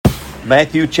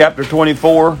Matthew chapter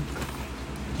 24.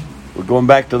 We're going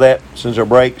back to that since our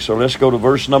break. So let's go to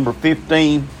verse number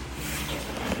 15.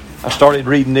 I started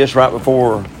reading this right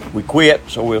before we quit,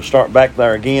 so we'll start back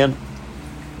there again.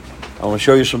 I want to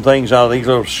show you some things out of these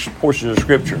little portions of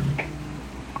Scripture.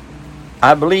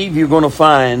 I believe you're going to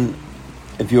find,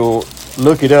 if you'll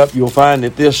look it up, you'll find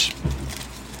that this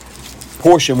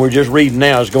portion we're just reading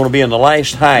now is going to be in the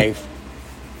last half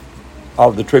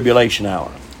of the tribulation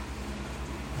hour.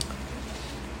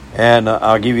 And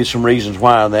I'll give you some reasons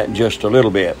why on that in just a little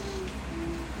bit.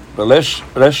 But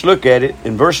let's look at it.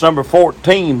 In verse number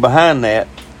 14 behind that,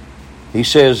 he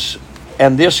says,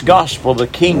 "And this gospel of the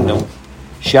kingdom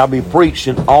shall be preached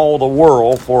in all the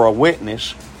world for a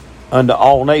witness unto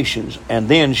all nations, and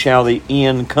then shall the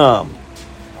end come."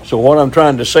 So what I'm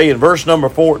trying to say in verse number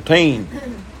 14,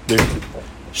 they're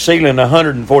sealing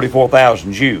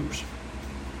 144,000 Jews.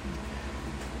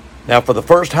 Now, for the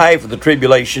first half of the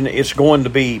tribulation, it's going to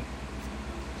be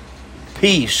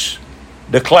peace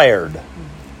declared.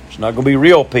 It's not going to be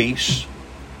real peace.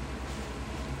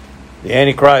 The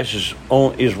Antichrist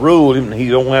is ruled, and he's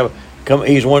the one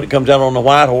that comes out on the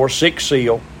white horse, sixth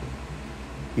seal.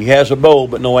 He has a bow,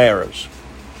 but no arrows,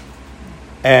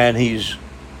 and he's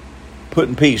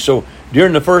putting peace. So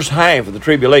during the first half of the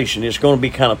tribulation, it's going to be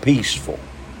kind of peaceful.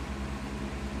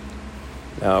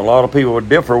 Now, a lot of people would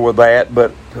differ with that,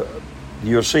 but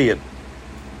you'll see it.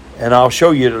 And I'll show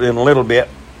you in a little bit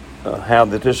how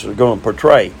that this is going to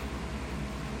portray.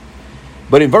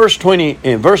 But in verse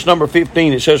number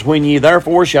 15, it says, "When ye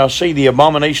therefore shall see the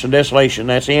abomination of desolation,"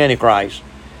 that's the Antichrist,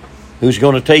 who's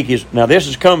going to take his... Now, this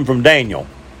is coming from Daniel.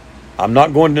 I'm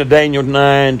not going to Daniel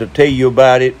 9 to tell you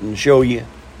about it and show you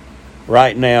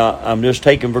right now. I'm just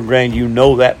taking for granted you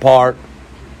know that part.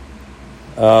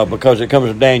 Because it comes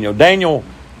from Daniel.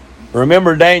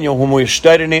 Remember Daniel, when we were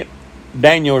studying it,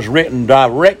 Daniel is written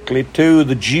directly to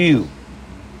the Jew.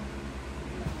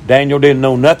 Daniel didn't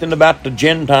know nothing about the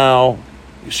Gentile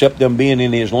except them being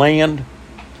in his land.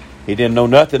 He didn't know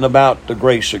nothing about the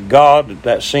grace of God in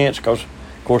that sense, because,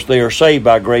 of course, they are saved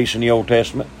by grace in the Old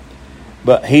Testament.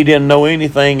 But he didn't know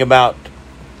anything about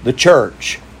the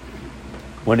church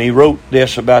when he wrote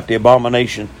this about the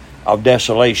abomination of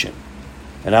desolation.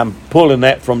 And I'm pulling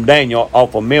that from Daniel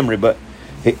off of memory, but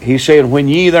he said, "When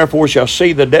ye therefore shall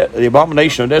see the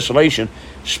abomination of desolation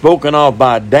spoken of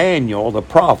by Daniel the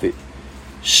prophet,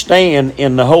 stand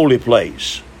in the holy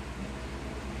place."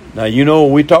 Now, you know,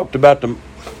 we talked about the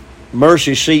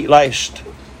mercy seat last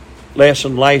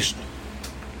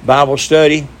Bible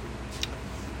study,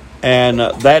 and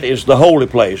that is the holy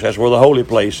place. That's where the holy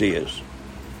place is,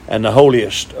 and the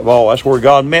holiest of all. That's where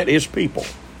God met His people.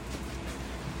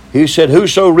 He said,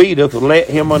 "Whoso readeth, let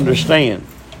him understand."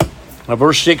 Now,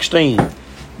 verse 16,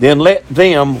 "Then let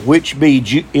them which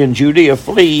be in Judea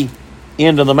flee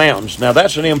into the mountains." Now,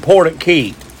 that's an important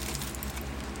key.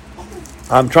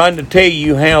 I'm trying to tell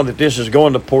you how that this is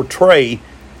going to portray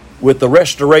with the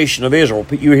restoration of Israel.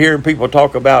 You're hearing people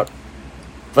talk about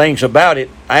things about it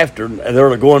after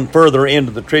they're going further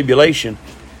into the tribulation,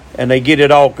 and they get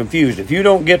it all confused. If you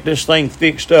don't get this thing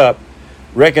fixed up,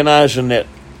 recognizing that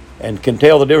and can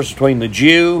tell the difference between the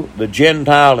Jew, the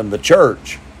Gentile, and the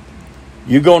church,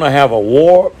 you're going to have a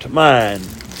warped mind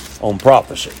on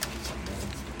prophecy.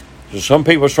 So some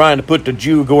people are trying to put the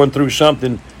Jew going through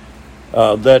something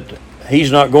that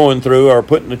he's not going through, or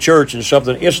putting the church in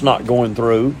something it's not going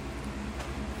through,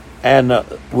 and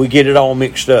we get it all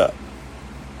mixed up.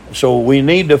 So we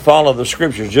need to follow the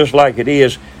Scriptures just like it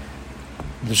is.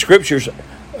 The Scriptures,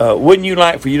 wouldn't you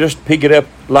like for you just to pick it up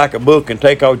like a book and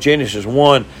take out Genesis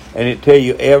 1 and it tell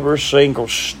you every single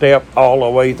step all the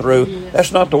way through? Yes.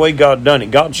 That's not the way God done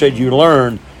it. God said you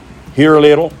learn here a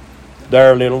little,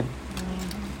 there a little,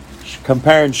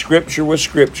 comparing Scripture with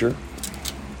Scripture,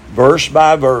 verse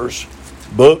by verse,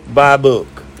 book by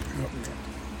book.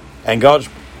 And God's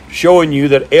showing you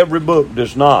that every book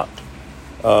does not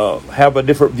have a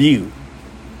different view.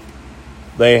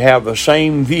 They have the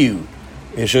same view.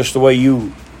 It's just the way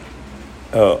you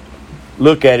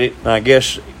look at it, and I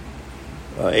guess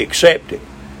accept it.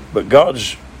 But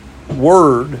God's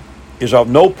Word is of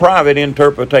no private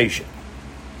interpretation.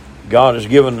 God has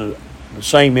given the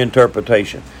same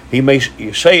interpretation. He may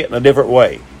say it in a different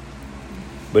way,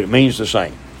 but it means the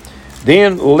same.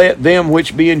 "Then let them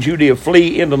which be in Judea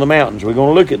flee into the mountains." We're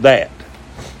going to look at that.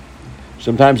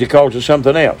 Sometimes he calls it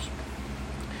something else.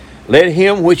 "Let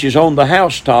him which is on the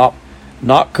housetop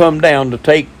not come down to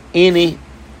take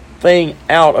anything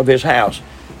out of his house."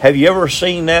 Have you ever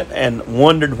seen that and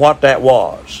wondered what that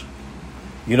was?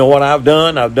 You know what I've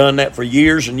done? I've done that for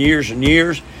years and years and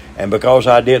years, and because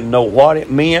I didn't know what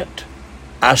it meant,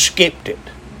 I skipped it.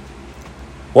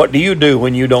 What do you do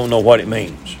when you don't know what it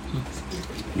means?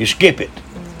 You skip it.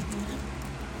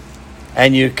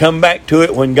 And you come back to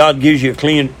it when God gives you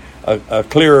a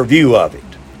clearer view of it.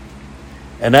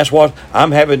 And that's what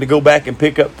I'm having to go back and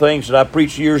pick up things that I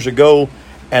preached years ago,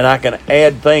 and I can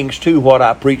add things to what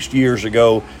I preached years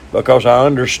ago because I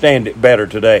understand it better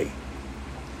today.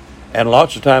 And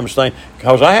lots of times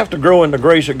because I have to grow in the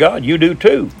grace of God, you do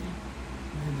too.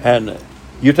 And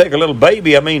you take a little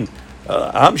baby,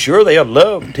 I'm sure they'll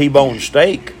love T-bone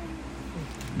steak,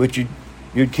 but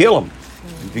you'd kill them.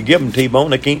 If you give them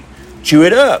T-bone, they can't chew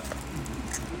it up.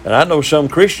 And I know some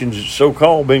Christians,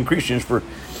 so-called, been Christians for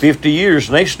 50 years,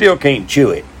 and they still can't chew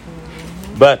it.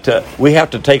 But we have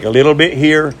to take a little bit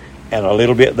here and a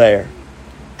little bit there.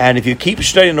 And if you keep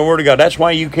studying the Word of God, that's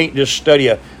why you can't just study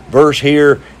a verse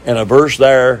here and a verse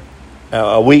there,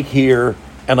 a week here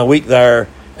and a week there,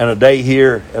 and a day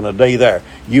here and a day there.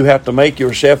 You have to make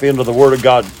yourself into the Word of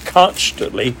God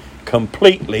constantly,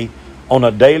 completely, on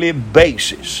a daily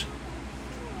basis.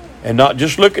 And not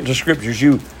just look at the Scriptures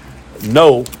you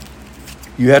know.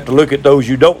 You have to look at those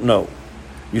you don't know.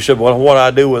 You said, well, what do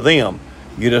I do with them?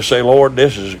 You just say, Lord,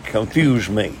 this has confused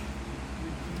me.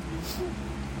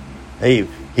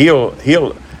 He'll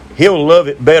love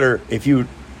it better if you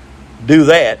do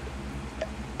that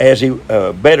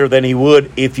better than he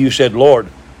would if you said, Lord,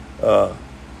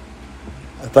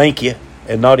 thank you,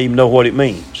 and not even know what it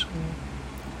means.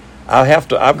 I've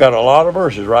got a lot of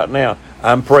verses right now.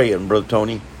 I'm praying, Brother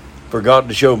Tony, for God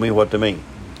to show me what they mean.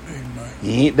 Amen.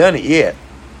 He ain't done it yet.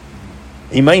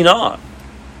 He may not.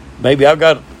 Maybe I've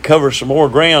got to cover some more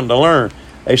ground to learn.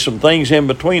 There's some things in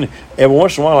between. Every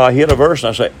once in a while I hit a verse and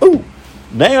I say, ooh,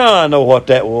 now I know what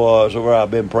that was or I've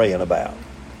been praying about.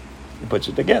 He puts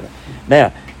it together.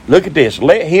 Now, look at this.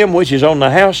 Let him which is on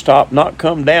the housetop not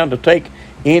come down to take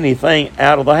anything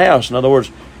out of the house. In other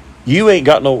words, you ain't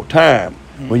got no time.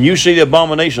 When you see the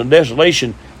abomination of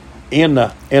desolation in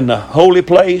the holy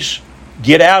place,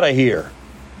 get out of here.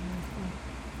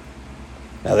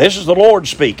 Now, this is the Lord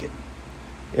speaking.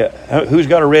 Who's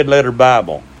got a red letter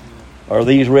Bible? Are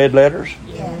these red letters?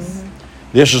 Yes.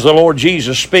 This is the Lord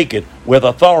Jesus speaking with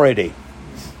authority.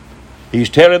 He's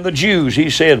telling the Jews, he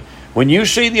said, when you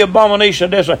see the abomination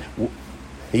of desolation,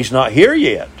 he's not here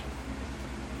yet.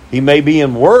 He may be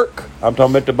in work. I'm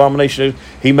talking about the abomination.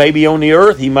 He may be on the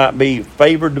earth. He might be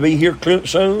favored to be here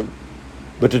soon.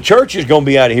 But the church is going to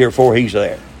be out of here before he's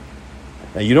there.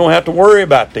 Now, you don't have to worry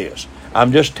about this.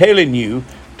 I'm just telling you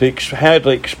how to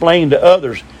explain to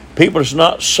others. People that's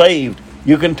not saved,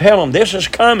 you can tell them this is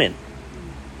coming.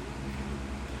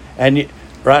 And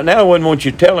right now I wouldn't want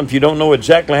you to tell them if you don't know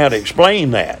exactly how to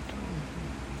explain that.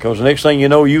 Because the next thing you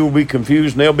know, you'll be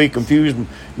confused and they'll be confused. And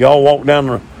y'all walk down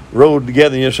the road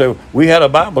together and you say, we had a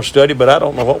Bible study, but I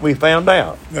don't know what we found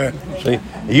out. Yeah. See,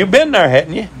 you've been there,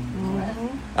 hadn't you?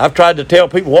 I've tried to tell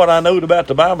people what I know about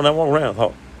the Bible, and I walked around and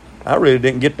thought, I really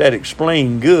didn't get that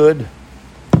explained good.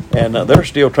 And they're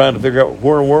still trying to figure out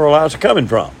where in the world I was coming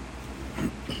from.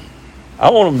 I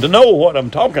want them to know what I'm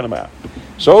talking about.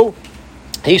 So,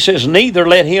 he says, neither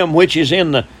let him which is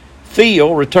in the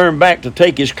field return back to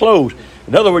take his clothes.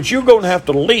 In other words, you're going to have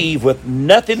to leave with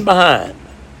nothing behind.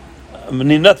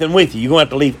 Nothing with you. You're going to have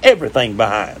to leave everything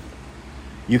behind.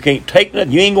 You can't take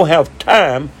nothing. You ain't going to have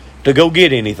time to go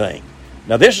get anything.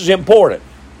 Now, this is important.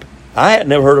 I had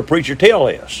never heard a preacher tell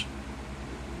this.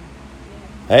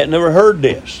 I had never heard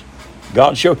this.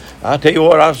 God showed. I tell you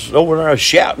what, I was over there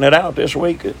shouting it out this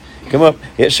week. Come up.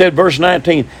 It said, verse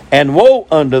 19, and woe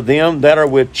unto them that are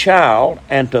with child,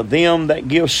 and to them that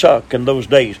give suck in those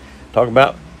days. Talking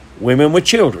about women with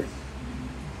children.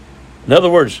 In other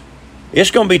words,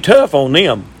 it's going to be tough on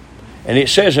them. And it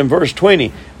says in verse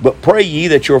 20, but pray ye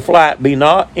that your flight be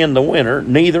not in the winter,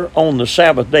 neither on the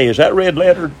Sabbath day. Is that red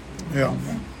letter? Yeah.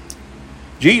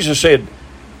 Jesus said,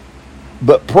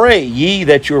 but pray ye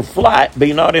that your flight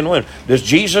be not in the winter. Does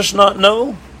Jesus not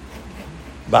know?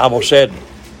 The Bible said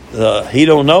he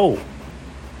don't know.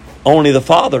 Only the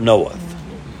Father knoweth.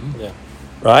 Yeah.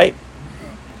 Right?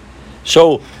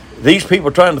 So these people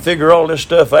are trying to figure all this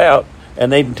stuff out,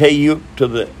 and they can tell you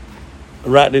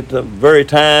right at the very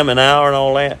time and hour and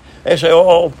all that. They say,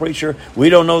 oh, preacher, we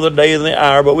don't know the day and the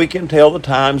hour, but we can tell the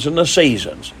times and the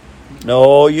seasons.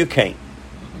 No, you can't.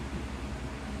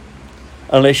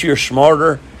 Unless you're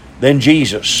smarter than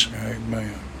Jesus.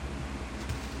 Amen.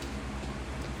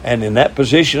 And in that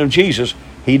position of Jesus,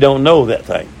 he don't know that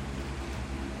thing.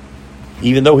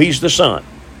 Even though he's the Son.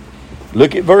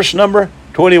 Look at verse number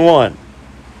 21.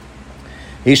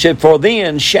 He said, for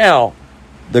then shall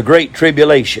the great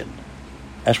tribulation.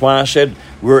 That's why I said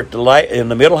we're at in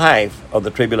the middle half of the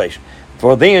tribulation.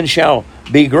 For then shall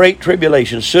be great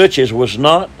tribulation, such as was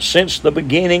not since the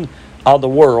beginning of the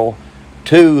world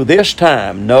to this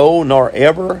time, no, nor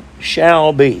ever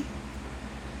shall be.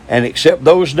 And except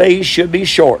those days should be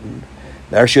shortened,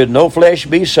 there should no flesh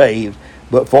be saved,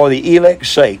 but for the elect's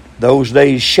sake, those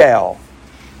days shall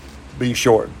be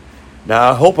shortened.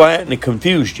 Now, I hope I hadn't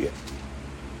confused you.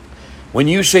 When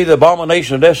you see the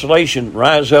abomination of desolation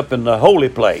rise up in the holy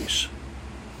place,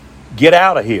 get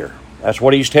out of here. That's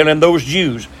what he's telling those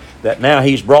Jews, that now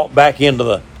he's brought back into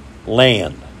the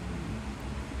land.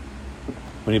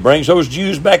 When he brings those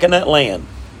Jews back in that land,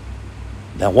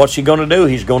 now what's he going to do?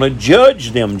 He's going to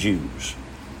judge them Jews.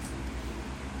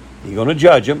 He's going to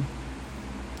judge them.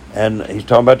 And he's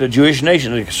talking about the Jewish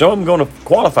nation. Some of them are going to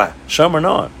qualify, some are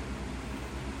not.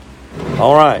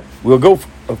 All right, we'll go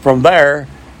from there.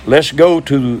 Let's go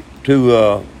to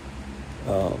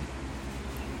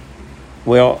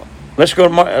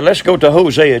let's go to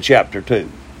Hosea chapter 2.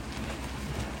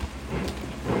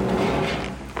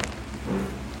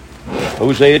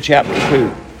 Hosea chapter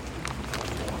 2.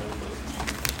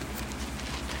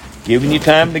 Giving you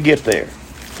time to get there,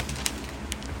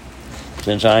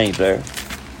 since I ain't there.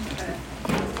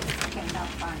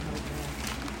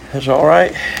 That's all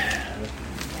right.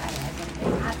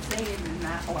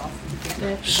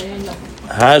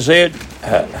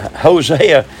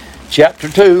 Hosea chapter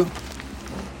 2.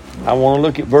 I want to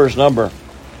look at verse number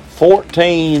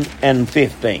 14 and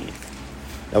 15.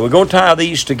 Now we're going to tie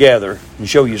these together and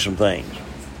show you some things.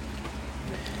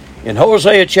 In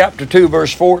Hosea chapter 2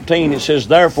 verse 14 it says,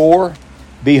 Therefore,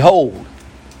 behold,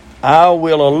 I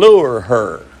will allure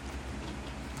her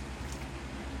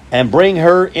and bring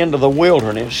her into the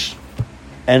wilderness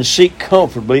and seek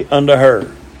comfortably unto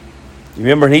her. You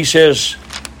remember he says,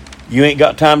 you ain't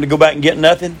got time to go back and get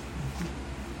nothing?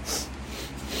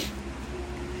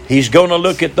 He's going to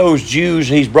look at those Jews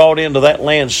he's brought into that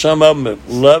land. Some of them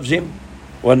loves him.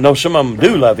 Well, no, some of them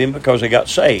do love him because they got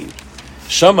saved.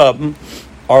 Some of them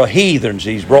are heathens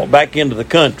he's brought back into the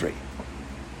country.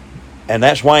 And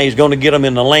that's why he's going to get them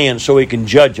in the land so he can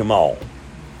judge them all.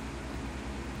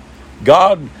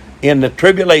 God in the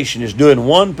tribulation is doing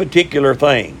one particular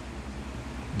thing.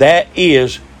 That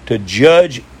is to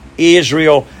judge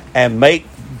Israel and make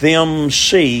them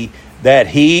see that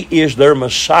he is their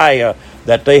Messiah,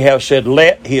 that they have said,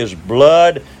 let his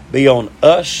blood be on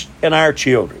us and our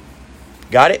children.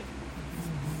 Got it?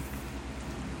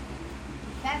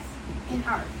 That's in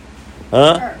earth.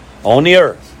 Huh? Earth. On the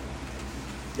earth.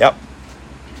 Yep.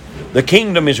 The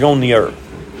kingdom is on the earth.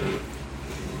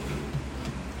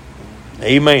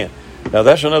 Amen. Now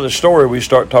that's another story. We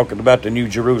start talking about the New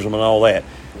Jerusalem and all that.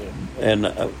 And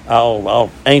I'll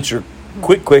answer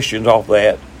quick questions off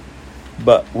that.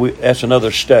 But that's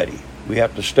another study. We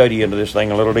have to study into this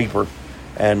thing a little deeper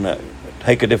and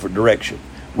take a different direction.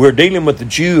 We're dealing with the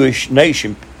Jewish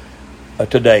nation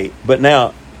today. But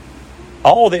now,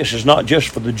 all this is not just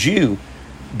for the Jew.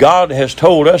 God has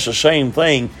told us the same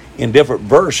thing in different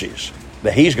verses,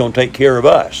 that he's going to take care of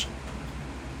us.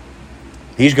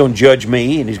 He's going to judge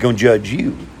me and he's going to judge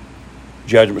you.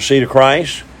 Judgment seat of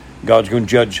Christ, God's going to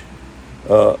judge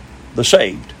the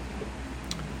saved.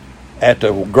 At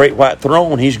the great white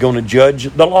throne, he's going to judge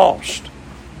the lost.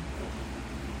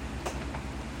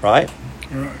 Right?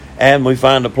 Right. And we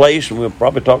find a place, and we'll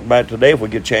probably talk about it today if we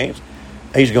get a chance,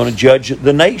 he's going to judge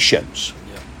the nations.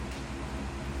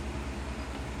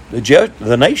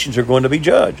 The nations are going to be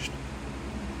judged.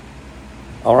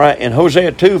 All right, in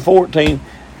Hosea 2:14,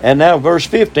 and now verse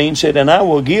 15 said, And I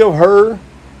will give her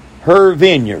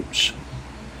vineyards.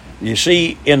 You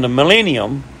see, in the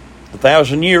millennium, the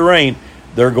 1,000-year reign,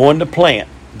 they're going to plant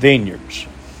vineyards.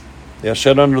 They'll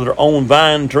sit under their own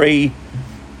vine tree,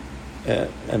 and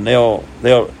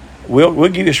we'll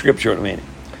give you scripture in a minute.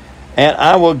 And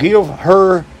I will give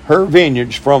her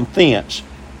vineyards from thence,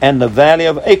 and the valley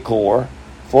of Achor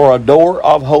for a door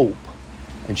of hope.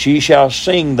 And she shall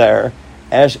sing there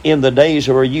as in the days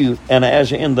of her youth, and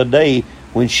as in the day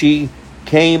when she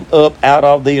came up out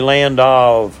of the land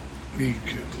of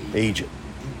Egypt.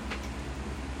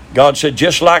 God said,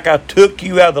 just like I took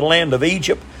you out of the land of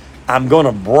Egypt, I'm going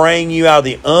to bring you out of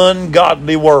the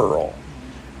ungodly world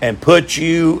and put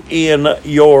you in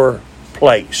your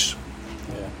place.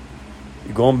 Yeah.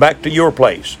 You're going back to your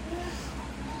place.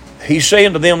 He's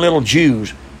saying to them little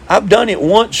Jews, I've done it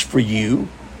once for you.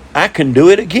 I can do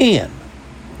it again.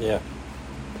 Yeah.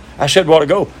 I said a while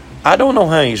ago, I don't know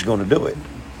how he's going to do it.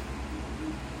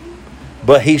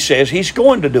 But he says he's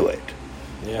going to do it.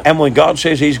 Yeah. And when God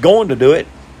says he's going to do it,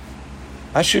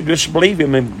 I should just believe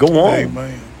him and go on.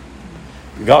 Amen.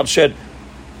 God said,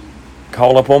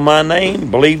 call upon my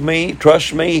name, believe me,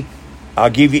 trust me, I'll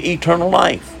give you eternal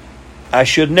life. I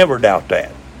should never doubt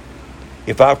that.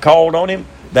 If I've called on Him,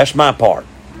 that's my part.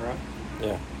 Right.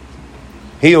 Yeah.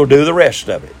 He'll do the rest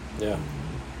of it. Yeah.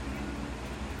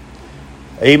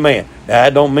 Amen. Now,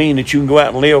 that don't mean that you can go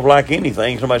out and live like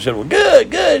anything. Somebody said, well,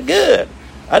 good.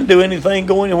 I'd do anything,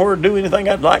 go anywhere, do anything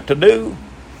I'd like to do.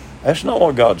 That's not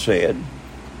what God said.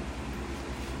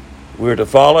 We're to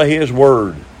follow His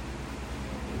word.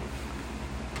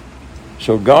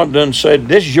 So God done said,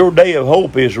 this is your day of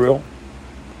hope, Israel.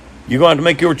 You're going to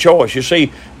make your choice. You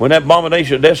see, when that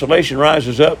abomination of desolation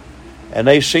rises up and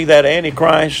they see that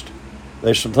Antichrist,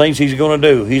 there's some things he's going to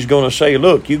do. He's going to say,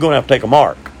 look, you're going to have to take a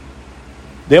mark.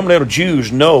 Them little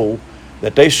Jews know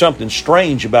that there's something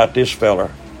strange about this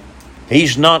feller.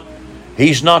 He's not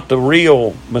the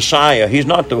real Messiah. He's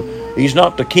not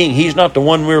the king. He's not the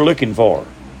one we're looking for.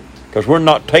 Because we're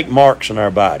not take marks in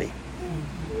our body.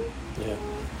 Yeah.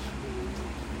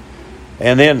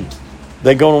 And then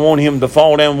they're going to want him to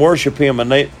fall down and worship him,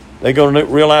 and they're going to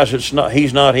realize he's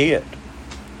not it.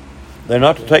 They're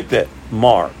not to take that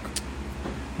mark.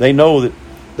 They know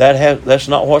that's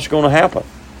not what's going to happen.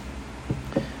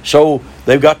 So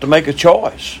they've got to make a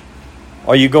choice.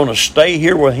 Are you going to stay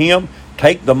here with him,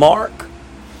 take the mark,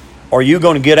 or are you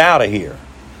going to get out of here?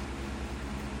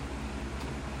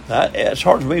 It's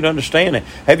hard for me to understand it.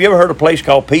 Have you ever heard of a place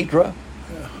called Petra?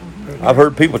 Yeah. I've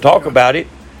heard people talk about it.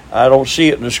 I don't see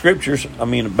it in the scriptures. I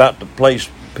mean, about the place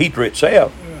Petra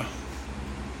itself.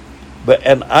 Yeah.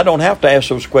 And I don't have to ask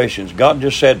those questions. God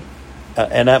just said,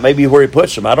 and that may be where He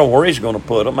puts them. I don't know where He's going to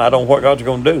put them. I don't know what God's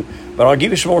going to do. But I'll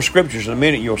give you some more scriptures in a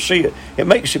minute. You'll see it. It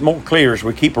makes it more clear as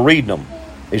we keep reading them.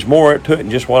 There's more to it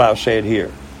than just what I've said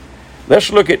here.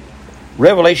 Let's look at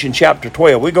Revelation chapter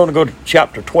 12. We're going to go to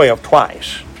chapter 12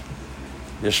 twice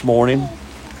this morning.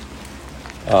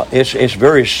 It's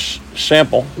very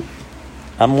simple.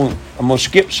 I'm going to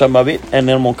skip some of it, and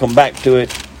then I'm going to come back to it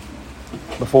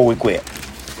before we quit.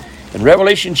 In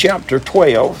Revelation chapter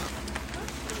 12,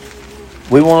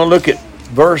 we want to look at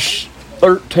verse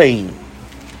 13.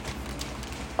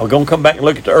 I'm going to come back and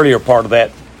look at the earlier part of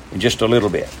that in just a little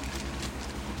bit.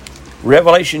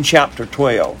 Revelation chapter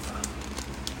 12,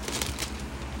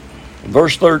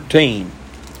 verse 13.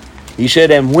 He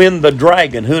said, and when the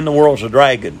dragon, who in the world's a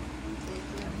dragon?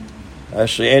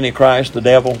 That's the Antichrist, the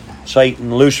devil,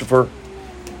 Satan, Lucifer.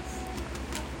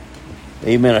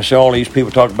 Amen. I see all these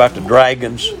people talk about the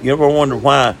dragons. You ever wonder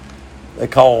why they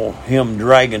call him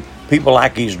dragon? People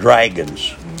like these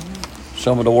dragons.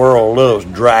 Some of the world loves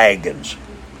dragons.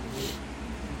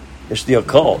 It's the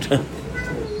occult.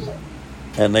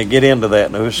 And they get into that,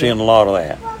 and we're seeing a lot of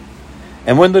that.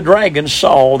 And when the dragon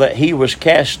saw that he was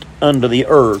cast unto the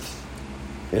earth,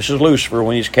 this is Lucifer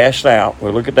when he's cast out.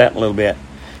 We'll look at that in a little bit.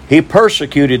 He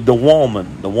persecuted the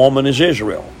woman. The woman is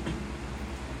Israel.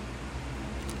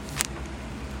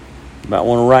 You might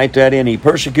want to write that in. He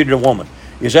persecuted a woman.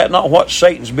 Is that not what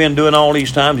Satan's been doing all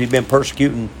these times? He's been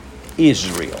persecuting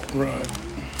Israel. Right.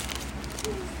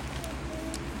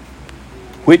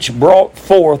 Which brought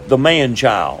forth the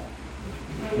man-child.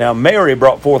 Now, Mary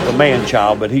brought forth the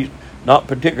man-child, but he's not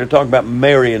particularly talking about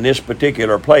Mary in this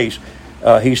particular place.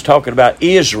 He's talking about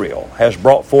Israel has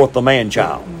brought forth the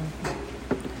man-child.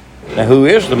 Now, who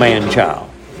is the man-child?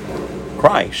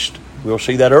 Christ. We'll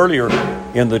see that earlier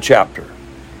in the chapter.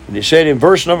 And it said in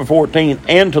verse number 14,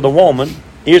 and to the woman,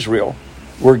 Israel,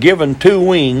 were given 2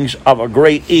 wings of a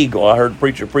great eagle. I heard a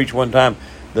preacher preach one time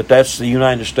that that's the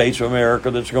United States of America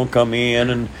that's going to come in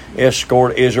and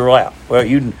escort Israel out. Well,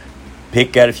 you can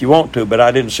pick that if you want to, but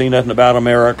I didn't see nothing about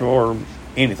America or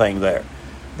anything there.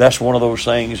 That's one of those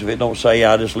things, if it don't say,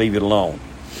 I'll just leave it alone.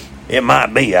 It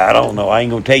might be, I don't know. I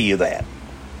ain't going to tell you that.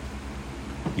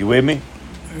 You with me?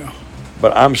 Yeah.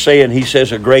 But I'm saying, he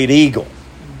says, a great eagle,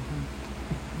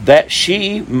 that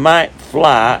she might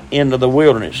fly into the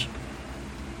wilderness.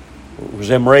 It was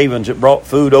them ravens that brought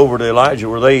food over to Elijah.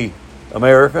 Were they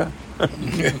America?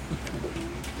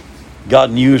 God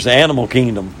can use the animal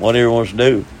kingdom, whatever he wants to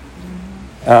do.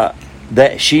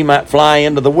 That she might fly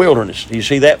into the wilderness. Do you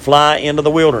see that? Fly into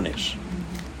the wilderness.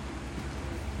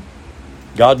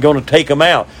 God's going to take them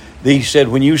out. He said,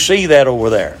 when you see that over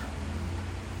there,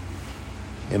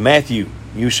 in Matthew,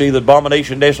 you see the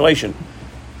abomination of desolation.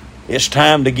 It's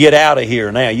time to get out of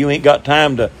here now. You ain't got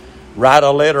time to write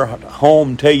a letter home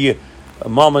and tell you,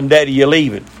 Mom and Daddy, you're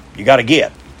leaving. You got to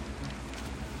get.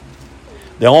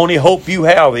 The only hope you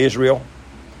have, Israel,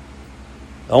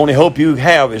 the only hope you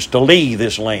have is to leave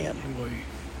this land.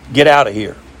 Get out of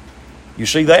here. You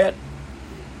see that?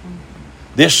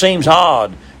 This seems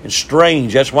odd and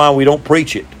strange. That's why we don't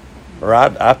preach it. Or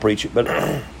I preach it, but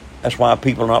that's why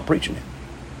people are not preaching it.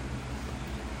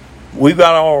 we've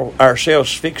got all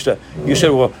ourselves fixed up. You said,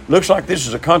 well, looks like this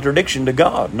is a contradiction to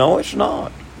God. No, it's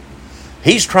not.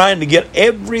 He's trying to get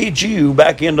every Jew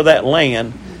back into that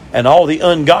land and all the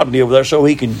ungodly over there so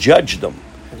he can judge them.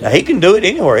 Now, he can do it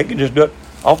anywhere. He can just do it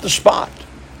off the spot.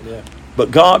 Yeah. But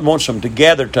God wants them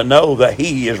together to know that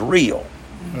he is real.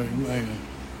 Amen.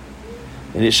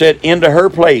 And it said, into her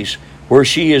place where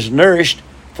she is nourished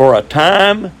for a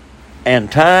time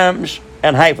and times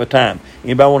and half a time.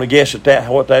 Anybody want to guess at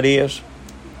that what that is?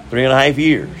 3.5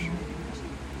 years.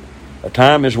 A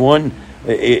time is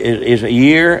is a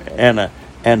year,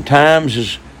 and times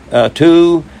is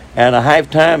 2, and a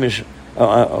half time is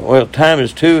time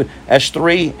is 2. That's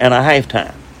 3.5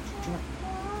 times.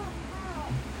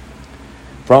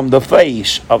 From the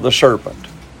face of the serpent,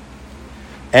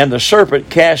 and the serpent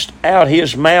cast out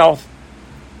his mouth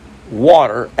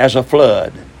water as a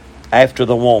flood after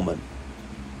the woman.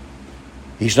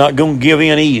 He's not going to give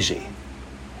in easy.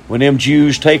 When them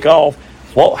Jews take off,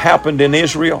 what happened in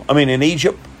in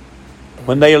Egypt,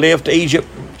 when they left Egypt?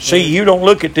 See, you don't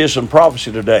look at this in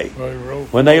prophecy today. Pharaoh.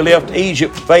 When they left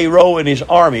Egypt, Pharaoh and his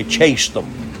army chased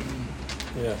them.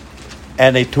 Yeah.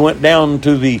 And they went down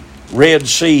to the Red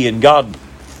Sea, and God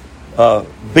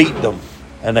beat them,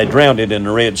 and they drowned it in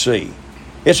the Red Sea.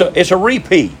 It's a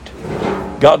repeat.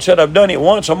 God said, I've done it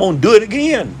once, I'm going to do it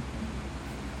again.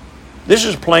 This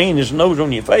is plain as nose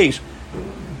on your face.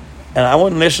 And I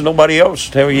wouldn't listen to nobody else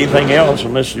tell you anything else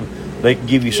unless they can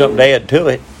give you something to add to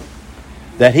it.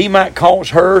 That he might cause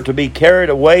her to be carried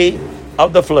away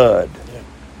of the flood. Yeah.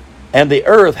 And the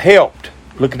earth helped.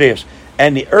 Look at this.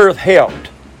 And the earth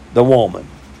helped the woman.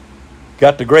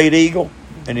 Got the great eagle,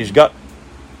 and he's got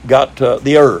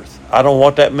the earth. I don't know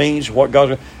what that means. What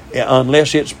God,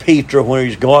 unless it's Petra, where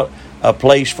he's got a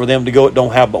place for them to go. It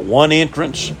don't have but one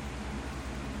entrance,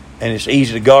 and it's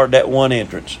easy to guard that one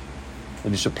entrance.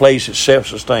 And it's a place that's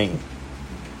self-sustained.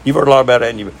 You've heard a lot about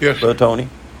that, haven't you, Yes, Brother sir. Tony?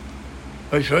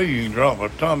 They say you can drop an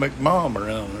atomic bomb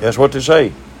around there. That's what they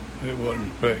say. It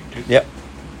wasn't affected. Yep.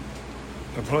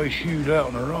 The place shoot out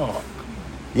in the rock.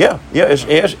 Yeah.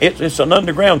 It's an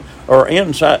underground or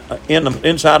inside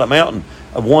a mountain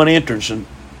of one entrance. And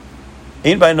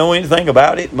anybody know anything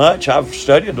about it much? I've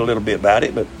studied a little bit about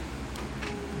it, but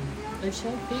They've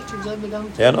shown pictures of it on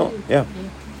TV. Yeah, no, yeah.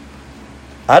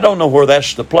 I don't know where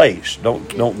that's the place. Don't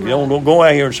go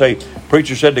out here and say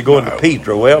preacher said to go into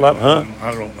Petra. Well, I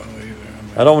don't know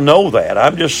either. I don't know that.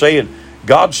 I'm just saying,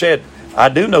 God said, I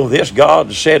do know this.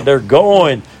 God said they're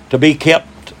going to be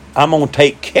kept. I'm going to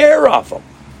take care of them.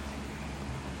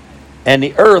 And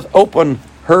the earth opened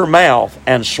her mouth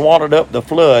and swallowed up the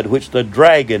flood which the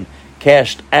dragon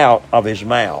cast out of his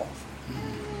mouth.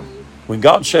 When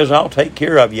God says, I'll take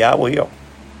care of you, I will.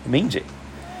 He means it.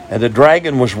 And the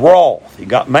dragon was wroth. He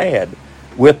got mad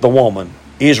with the woman,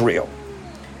 Israel,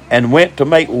 and went to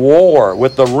make war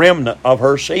with the remnant of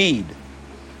her seed.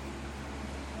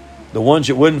 The ones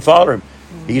that wouldn't follow him.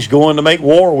 He's going to make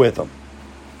war with them.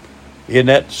 Isn't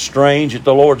that strange that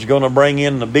the Lord's going to bring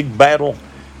in the big battle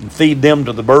and feed them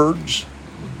to the birds?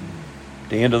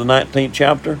 At the end of the 19th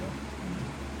chapter.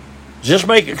 Does this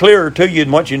make it clearer to you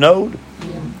than what you knowed?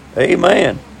 Yeah.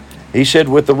 Amen. He said,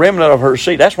 with the remnant of her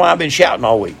seed. That's why I've been shouting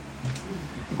all week.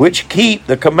 Which keep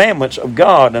the commandments of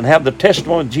God and have the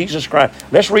testimony of Jesus Christ.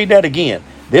 Let's read that again.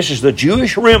 This is the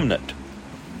Jewish remnant.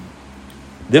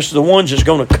 This is the ones that's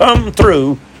going to come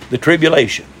through the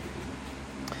tribulation.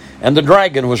 And the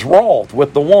dragon was wroth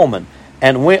with the woman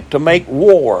and went to make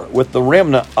war with the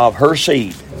remnant of her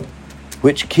seed,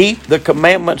 which keep the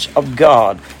commandments of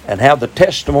God and have the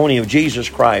testimony of Jesus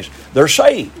Christ. They're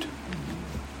saved.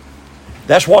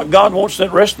 That's what God wants the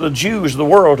rest of the Jews of the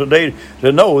world today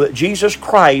to know, that Jesus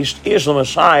Christ is the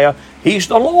Messiah. He's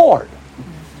the Lord.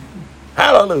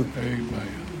 Hallelujah. Amen.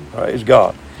 Praise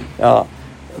God.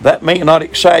 That may not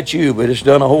excite you, but it's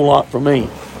done a whole lot for me.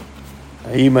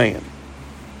 Amen.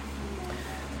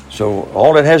 So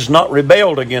all that has not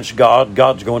rebelled against God,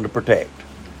 God's going to protect.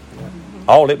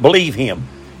 All that believe Him.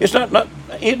 Isn't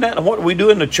that what we do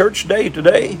in the church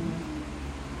today?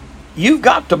 You've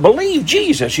got to believe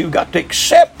Jesus. You've got to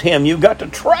accept Him. You've got to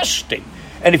trust Him.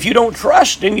 And if you don't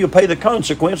trust Him, you pay the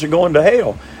consequence of going to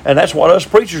hell. And that's what us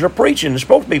preachers are preaching. They're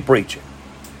supposed to be preaching.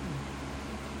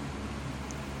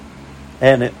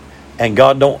 And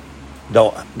God don't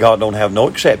have no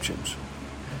exceptions.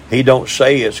 He don't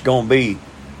say it's going to be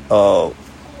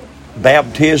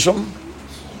baptism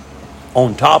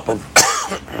on top of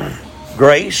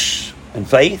grace and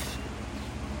faith.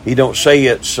 He don't say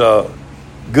it's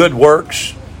good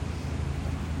works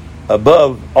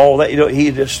above all that.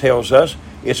 He just tells us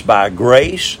it's by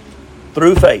grace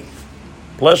through faith,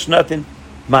 plus nothing,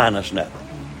 minus nothing.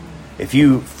 If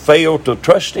you fail to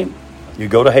trust Him, you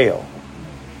go to hell.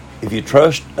 If you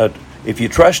trust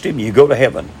Him, you go to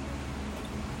heaven.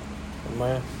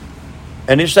 Man.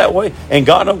 And it's that way. And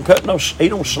God He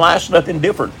don't slice nothing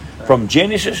different from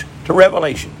Genesis to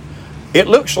Revelation. It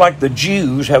looks like the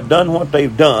Jews have done what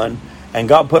they've done, and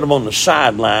God put them on the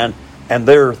sideline, and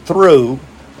they're through.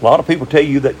 A lot of people tell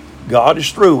you that God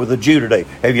is through with the Jew today.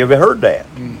 Have you ever heard that?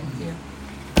 Yeah.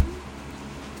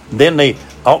 Then they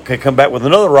can come back with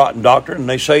another rotten doctrine, and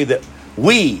they say that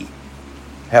we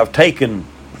have taken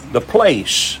the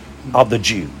place of the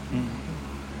Jew.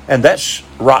 And that's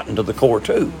rotten to the core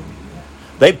too.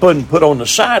 They've been put on the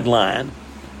sideline,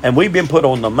 and we've been put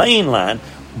on the main line,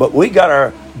 but we got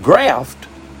our graft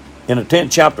in the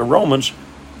 10th chapter of Romans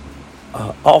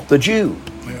off the Jew.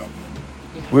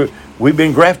 Yeah. We've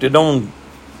been grafted on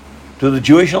to the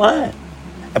Jewish line.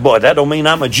 And boy, that don't mean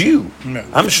I'm a Jew. No.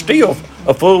 I'm still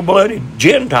a full-blooded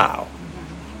Gentile.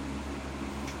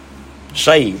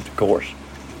 Saved, of course.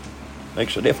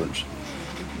 Makes a difference.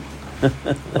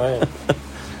 Man.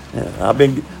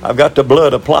 Yeah, I've got the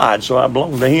blood applied, so I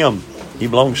belong to Him. He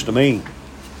belongs to me.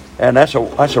 And that's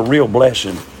a real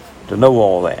blessing to know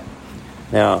all that.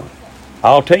 Now,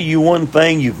 I'll tell you one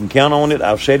thing, you can count on it.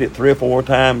 I've said it 3 or 4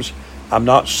 times. I'm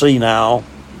not senile.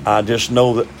 I just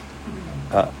know that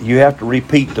you have to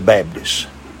repeat the Baptist.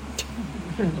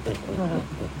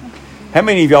 How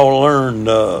many of y'all learned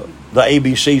the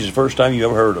ABCs the first time you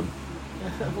ever heard them?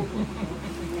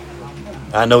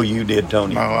 I know you did,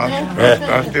 Tony. No,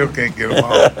 I still can't get them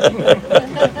all.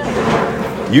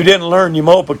 You didn't learn your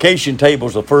multiplication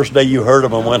tables the first day you heard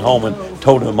them and went home and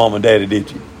told them Mom and Daddy,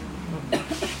 did you?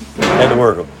 Had to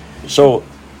work them. So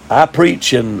I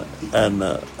preach and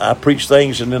I preach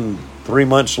things, and then 3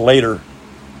 months later,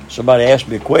 somebody asked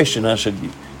me a question. I said,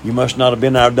 "You must not have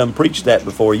been there. I've done preached that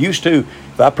before. Used to,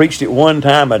 if I preached it one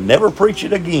time, I'd never preach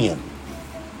it again."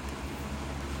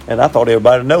 And I thought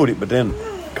everybody knowed it, but then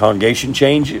congregation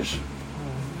changes,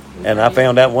 and I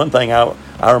found out one thing. I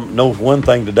know one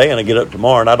thing today, and I get up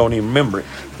tomorrow and I don't even remember it.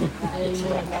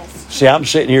 See, I'm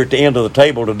sitting here at the end of the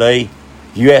table today.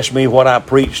 You asked me what I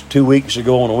preached 2 weeks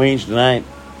ago on a Wednesday night.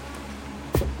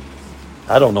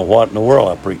 I don't know what in the world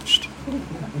I preached.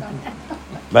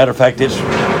 Matter of fact,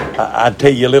 I'd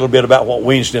tell you a little bit about what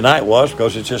Wednesday night was,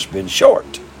 because it's just been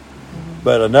short.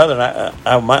 But another night,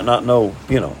 I might not know,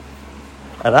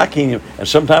 And I can't even, and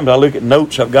sometimes I look at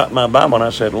notes I've got in my Bible, and I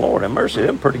said, "Lord have mercy,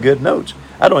 them pretty good notes."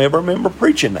 I don't ever remember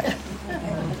preaching that.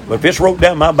 But if it's wrote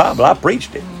down in my Bible, I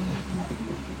preached it.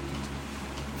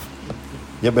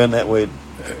 You been that way?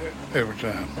 Every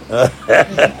time.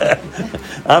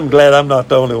 I'm glad I'm not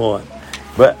the only one.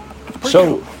 But,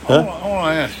 so... I want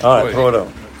to ask you all right, throw it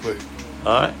on. quick.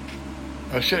 All right.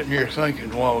 I was sitting here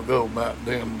thinking a while ago about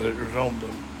them that was on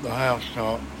the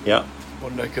housetop Yeah.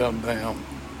 when they come down.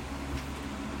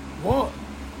 What?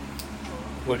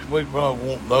 Which we probably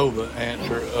won't know the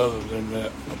answer other than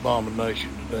that abomination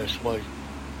of desolation.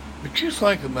 But you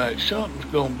think about it, something's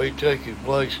going to be taking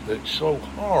place that's so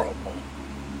horrible.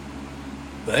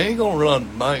 They ain't going to run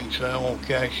the bank and say, "I'm going to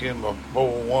cash in my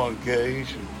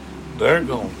 401ks," and they're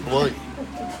going to flee.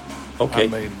 Okay. I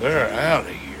mean, they're out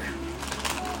of here.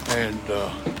 And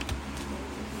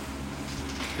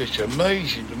it's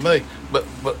amazing to me. But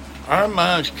our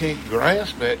minds can't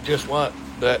grasp that, just like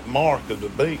that mark of the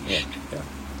beast. Yeah.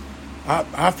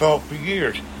 I thought for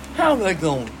years, how are they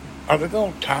going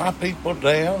to tie people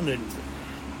down and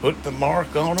put the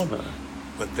mark on them?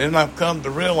 But then I've come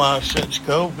to realize since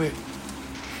COVID,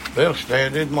 they'll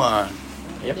stand in line.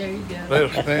 Yep. There you go.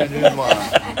 They'll stand in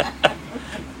line.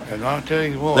 And I'll tell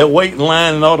you what. They'll wait in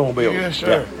line in automobiles. Yes,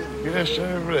 sir. Yes,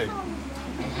 sir, Rick.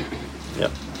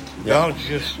 Yep. God's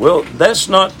just... Well, that's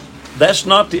not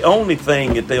the only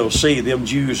thing that they'll see. Them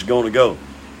Jews are going to go.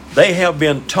 They have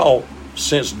been taught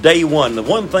since day one. The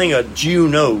one thing a Jew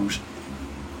knows,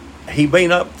 he may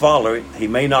not follow it, he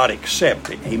may not accept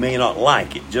it, he may not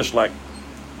like it. Just like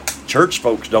church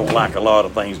folks don't like a lot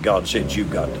of things God said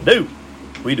you've got to do.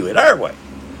 We do it our way.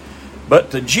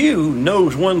 But the Jew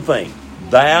knows one thing: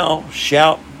 "Thou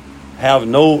shalt have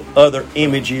no other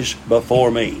images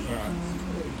before me."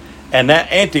 And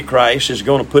that Antichrist is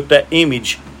going to put that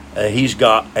image he's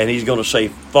got, and he's going to say,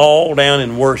 "Fall down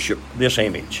and worship this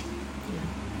image."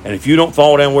 And if you don't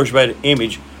fall down and worship that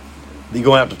image, you're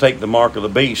going to have to take the mark of the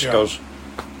beast, because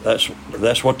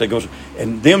that's what they go.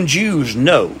 And them Jews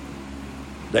know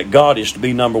that God is to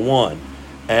be number one,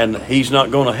 and He's not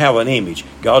going to have an image.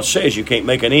 God says you can't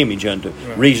make an image unto.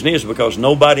 Right. Reason is because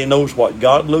nobody knows what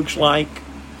God looks like.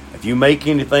 If you make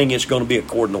anything, it's going to be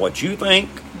according to what you think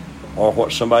or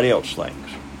what somebody else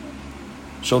thinks.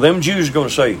 So them Jews are going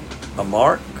to say, "A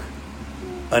mark?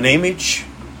 an image,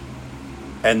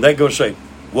 and they go say,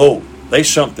 "Whoa, there's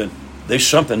something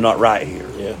not right here."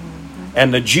 Yeah.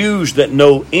 And the Jews that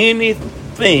know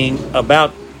anything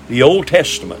about the Old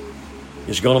Testament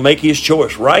is going to make his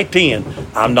choice right then.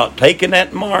 I'm not taking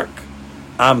that mark.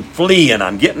 I'm fleeing.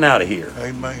 I'm getting out of here.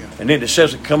 Amen. And then it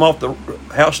says, come off the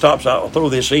housetops. I'll throw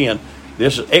this in.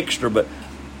 This is extra, but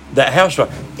that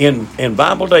housetop, in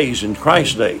Bible days, in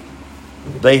Christ's day,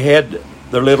 they had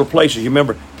their little places. You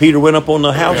remember, Peter went up on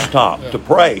the housetop to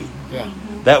pray. Yeah.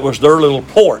 That was their little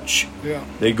porch. Yeah.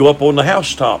 They'd go up on the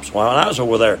housetops. While I was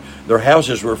over there, their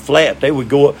houses were flat. They would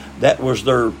go up. That was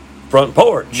their front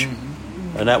porch.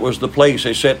 And that was the place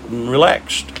they sat and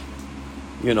relaxed,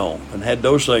 and had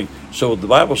those things. So the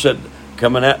Bible said,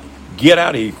 coming out, get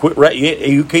out of here.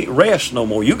 You can't rest no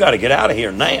more. You got to get out of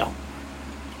here now.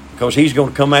 Because he's going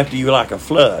to come after you like a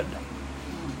flood.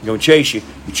 He's going to chase you,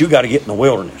 but you got to get in the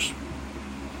wilderness.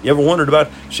 You ever wondered about,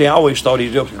 I always thought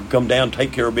he'd just come down,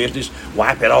 take care of business,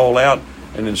 wipe it all out,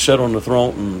 and then sit on the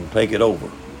throne and take it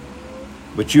over.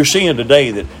 But you're seeing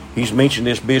today that he's mentioned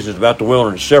this business about the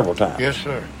wilderness several times. Yes,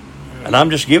 sir. And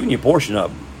I'm just giving you a portion of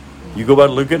them. You go back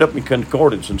and look it up in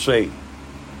concordance and see.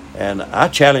 And I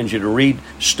challenge you to read,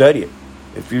 study it.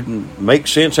 If you can make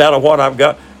sense out of what I've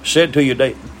got said to you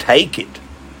today, take it.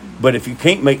 But if you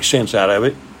can't make sense out of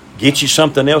it, get you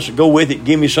something else to go with it,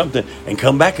 give me something, and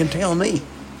come back and tell me.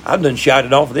 I've done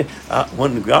shouted off of it.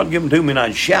 When God give them to me and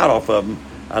I shout off of them,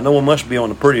 I know I must be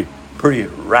on a pretty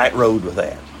right road with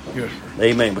that. Yes, sir.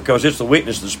 Amen. Because it's the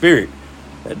witness of the Spirit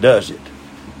that does it.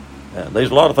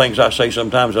 There's a lot of things I say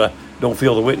sometimes I don't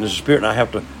feel the witness of the Spirit,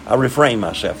 and I refrain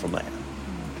myself from that.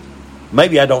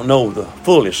 Maybe I don't know the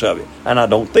fullness of it, and I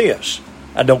don't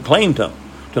claim to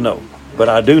know, but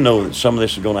I do know that some of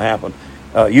this is going to happen.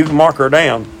 You can mark her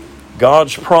down.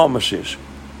 God's promises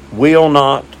will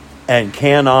not and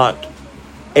cannot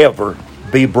ever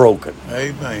be broken.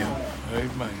 Amen.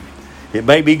 Amen. It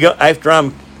may be after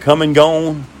I'm come and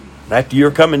gone, after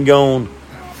you're come and gone,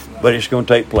 but it's going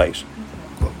to take place.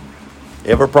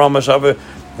 Every promise of it.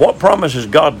 What promises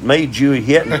God made you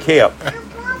he hadn't kept?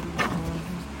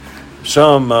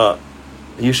 Some,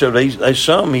 you said there's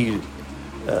some he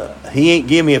ain't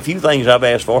give me a few things I've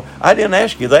asked for. I didn't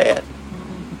ask you that.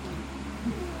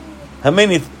 How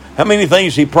many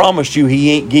things he promised you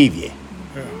he ain't give you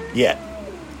yet?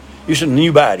 You said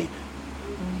new body.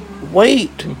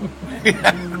 Wait.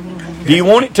 Do you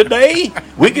want it today?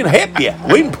 We can help you.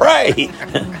 We can pray.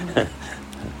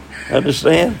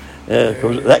 Understand?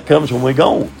 Because that comes when we're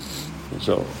gone.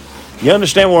 So, you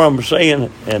understand what I'm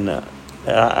saying? And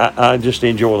I just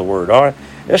enjoy the word. All right,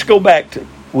 let's go back to,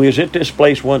 we was at this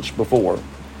place once before.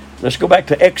 Let's go back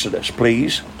to Exodus,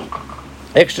 please.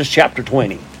 Exodus chapter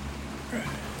 20.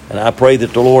 And I pray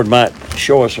that the Lord might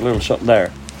show us a little something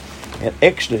there. In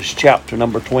Exodus chapter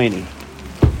number 20.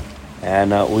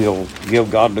 And we'll give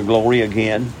God the glory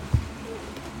again.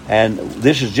 And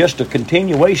this is just a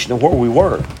continuation of where we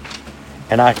were.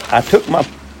 And I took my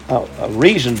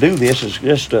reason to do this is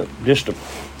just to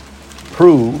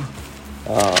prove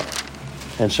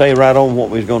and say right on what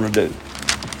we was going to do.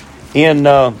 In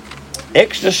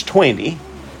Exodus 20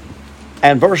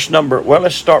 and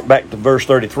let's start back to verse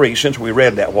 33 since we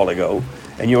read that a while ago,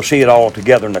 and you'll see it all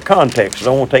together in the context. I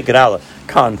don't want to take it out of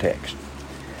context.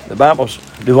 The Bible's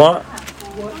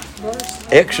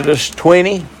Exodus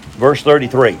 20 verse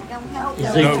 33.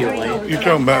 Ezekiel. You're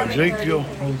talking about Ezekiel?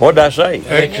 What did I say?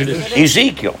 Exodus.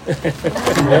 Ezekiel.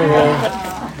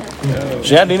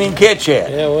 See, I didn't even catch that.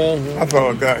 Yeah, well. I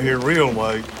thought I got here real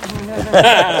late.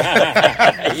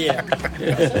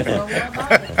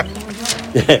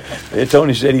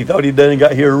 Tony said he thought he done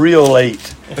got here real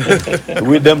late.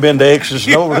 We'd done been to Exodus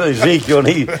and over to Ezekiel, and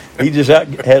he just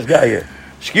has got here.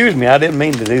 Excuse me, I didn't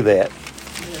mean to do that.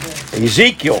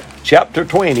 Ezekiel chapter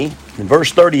 20 and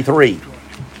verse 33.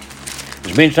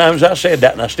 As many times I said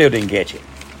that and I still didn't catch it.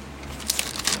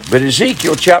 But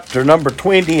Ezekiel chapter number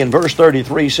 20 and verse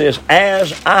 33 says,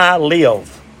 "As I live,"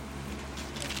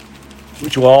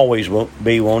 which will always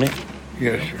be, won't it?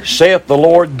 Yes, sir. "Saith the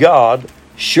Lord God,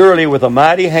 surely with a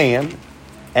mighty hand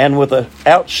and with a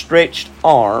outstretched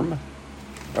arm,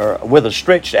 or with a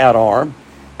stretched out arm,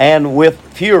 and with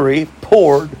fury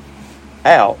poured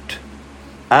out,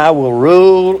 I will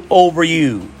rule over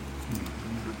you."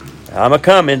 I'm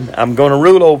a-coming. I'm going to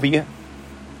rule over you.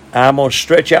 I'm going to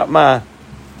stretch out my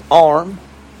arm,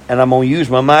 and I'm going to use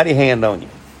my mighty hand on you.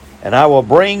 And I will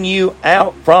bring you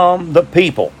out from the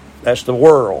people. That's the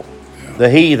world, the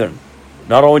heathen.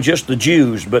 Not only just the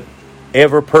Jews, but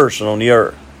every person on the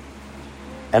earth.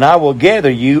 "And I will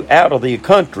gather you out of the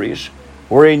countries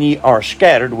wherein ye are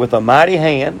scattered with a mighty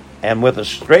hand and with a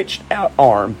stretched out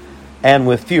arm, and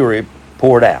with fury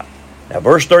poured out. Now,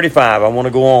 verse 35, I want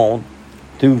to go on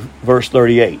to verse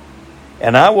 38.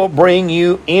 And I will bring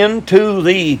you into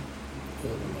the,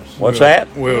 what's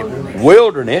that?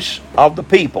 Wilderness of the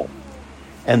people.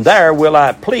 And there will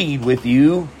I plead with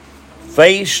you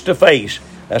face to face.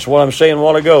 That's what I'm saying a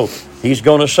while ago. He's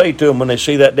going to say to them when they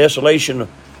see that desolation,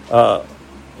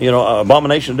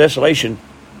 abomination of desolation,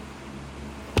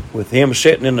 with him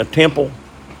sitting in the temple,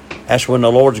 that's when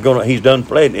the Lord's he's done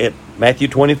pleading it. Matthew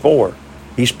 24.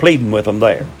 He's pleading with them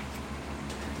there.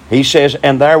 He says,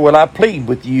 and there will I plead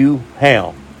with you,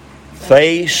 how?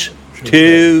 Face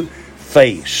to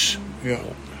face. Yeah.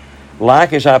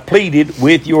 Like as I pleaded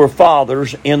with your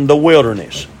fathers in the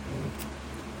wilderness.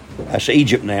 That's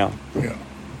Egypt now. Yeah.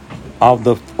 Of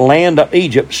the land of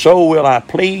Egypt, so will I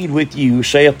plead with you,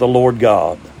 saith the Lord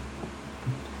God.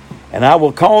 And I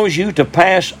will cause you to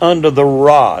pass under the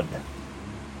rod.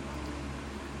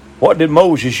 What did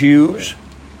Moses use?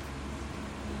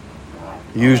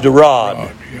 He used a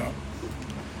rod. Yeah.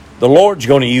 The Lord's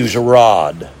going to use a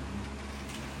rod.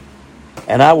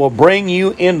 And I will bring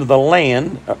you into the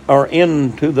land, or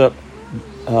into the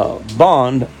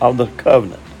bond of the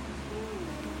covenant.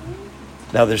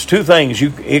 Now there's two things.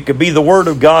 It could be the Word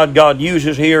of God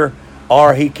uses here,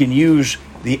 or He can use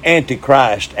the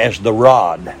Antichrist as the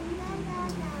rod.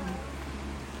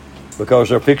 Because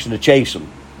they're fixing to chase him.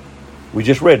 We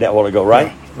just read that a while ago, right?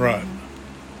 Yeah, right.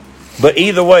 But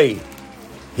either way,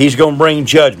 He's going to bring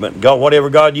judgment. God, whatever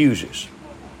God uses.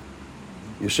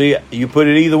 You see, you put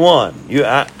it either one.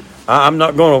 I'm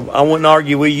not going to. I wouldn't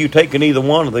argue with you taking either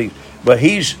one of these. But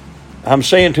I'm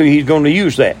saying to you, He's going to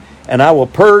use that. And I will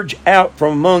purge out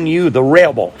from among you the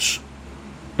rebels.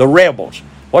 The rebels.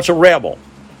 What's a rebel?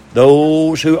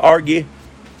 Those who argue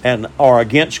and are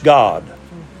against God.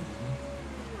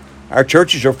 Our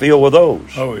churches are filled with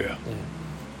those. Oh, yeah.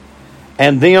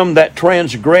 And them that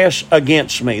transgress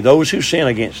against me, those who sin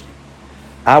against me.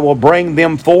 I will bring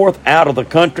them forth out of the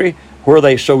country where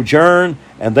they sojourn,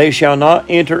 and they shall not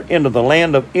enter into the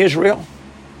land of Israel,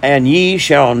 and ye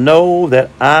shall know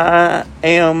that I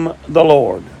am the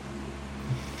Lord.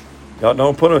 God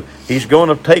don't He's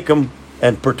going to take them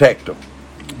and protect them.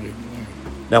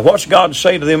 Now, what's God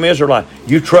say to them Israelites?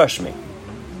 You trust me.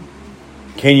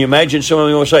 Can you imagine some of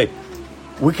them going to say,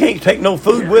 we can't take no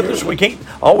food with us. We can't.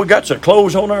 All we got's the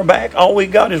clothes on our back. All we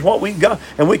got is what we got,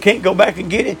 and we can't go back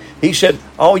and get it. He said,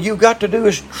 all you got to do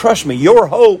is trust me. Your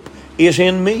hope is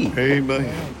in me.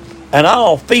 Amen. And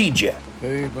I'll feed you.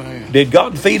 Amen. Did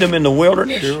God feed them in the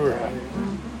wilderness? Sure.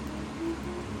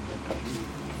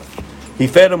 He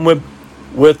fed them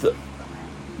with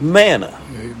manna.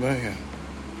 Amen.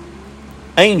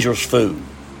 Angels' food.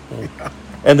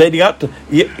 And they got to.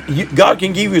 God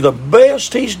can give you the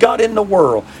best He's got in the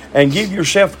world, and give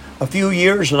yourself a few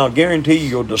years, and I'll guarantee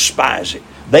you'll despise it.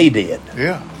 They did.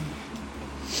 Yeah.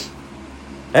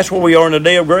 That's where we are in the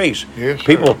day of grace. Yes, sir.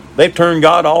 People, they've turned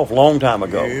God off a long time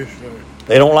ago. Yes, sir.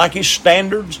 They don't like His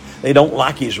standards. They don't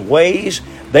like His ways.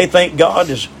 They think God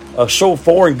is so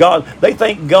foreign. They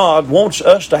think God wants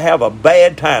us to have a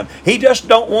bad time. He just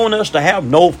don't want us to have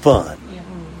no fun.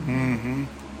 Mm-hmm.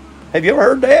 Have you ever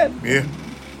heard that? Yeah.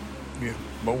 Yeah.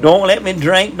 Boy. Don't let me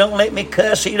drink. Don't let me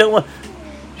cuss. He don't want.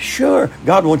 Sure,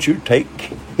 God wants you to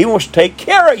He wants to take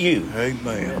care of you.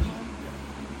 Amen.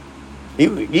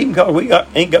 Even because we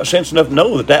ain't got sense enough to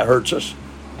know that hurts us.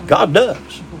 God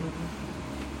does.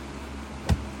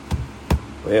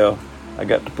 Well, I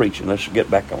got to preaching. Let's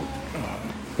get back on.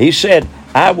 He said,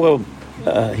 I will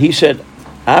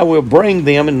bring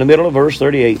them, in the middle of verse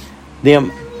 38, them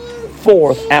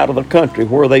forth out of the country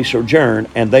where they sojourn,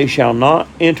 and they shall not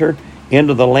enter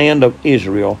into the land of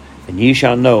Israel, and ye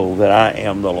shall know that I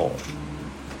am the Lord.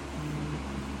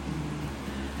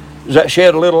 Does that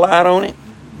shed a little light on it?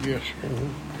 Yes, sir.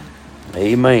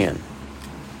 Amen.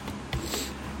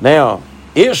 Now,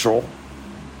 Israel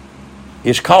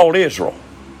is called Israel.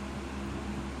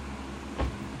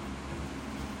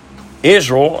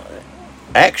 Israel,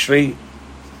 actually,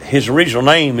 his original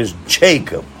name is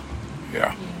Jacob.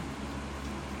 Yeah.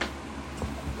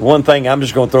 One thing, I'm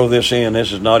just going to throw this in.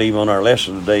 This is not even on our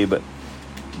lesson today, but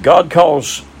God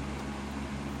calls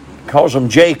them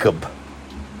Jacob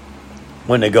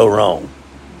when they go wrong.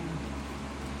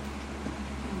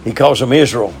 He calls them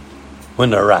Israel when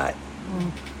they're right.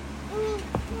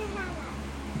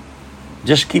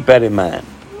 Just keep that in mind.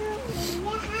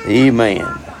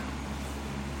 Amen.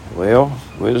 Well,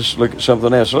 we'll just look at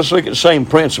something else. Let's look at the same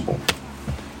principle.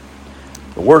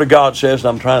 The Word of God says, and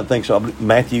I'm trying to think, so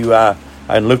Matthew, I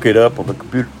can look it up on the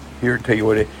computer here to tell you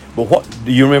what it is. But what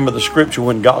do you remember the scripture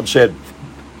when God said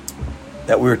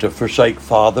that we were to forsake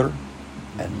father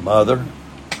and mother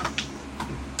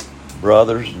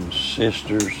brothers and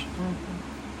sisters.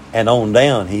 And on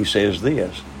down, he says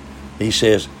this. He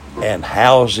says, and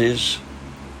houses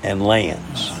and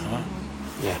lands.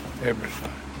 Yeah,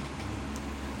 everything.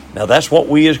 Now that's what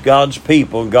we as God's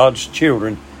people, God's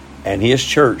children, and His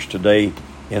church today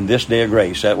in this day of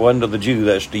grace. That wasn't to the Jew,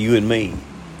 that's to you and me.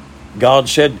 God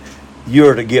said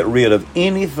you're to get rid of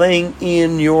anything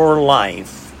in your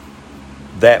life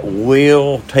that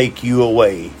will take you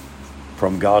away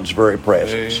from God's very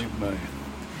presence. Amen.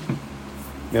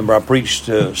 Remember, I preached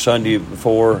Sunday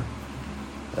before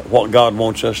that what God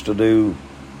wants us to do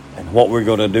and what we're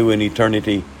going to do in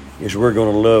eternity is we're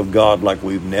going to love God like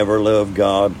we've never loved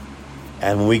God.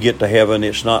 And when we get to heaven,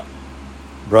 it's not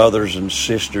brothers and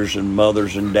sisters and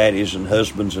mothers and daddies and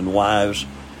husbands and wives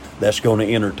that's going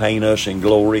to entertain us in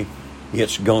glory.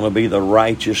 It's going to be the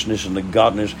righteousness and the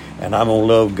godliness, and I'm going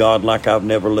to love God like I've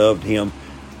never loved Him.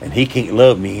 And He can't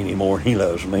love me anymore. He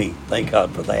loves me. Thank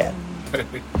God for that.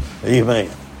 Amen.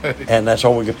 And that's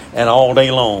all we go. And all day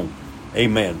long,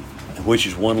 amen, which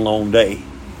is one long day,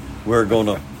 we're going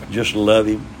to just love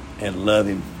Him and love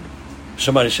Him.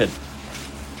 Somebody said,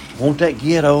 won't that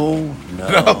get old?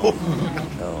 No.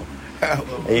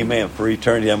 Amen. For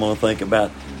eternity, I'm going to think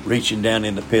about reaching down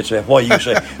in the pits. What you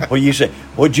say?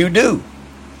 What'd you do?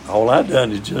 All I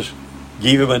done is just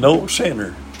give Him an old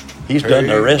sinner. He's done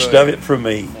the rest of it for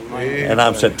me. And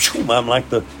I'm said, I'm like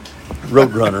the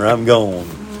roadrunner. I'm gone.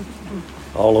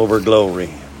 All over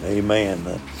glory.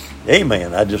 Amen.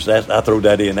 Amen. I throw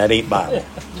that in. That ain't Bible.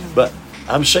 But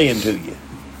I'm saying to you,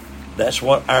 that's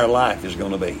what our life is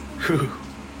going to be.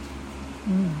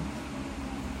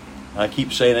 I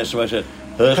keep saying that. Somebody said,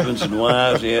 husbands and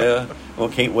wives, yeah. Well,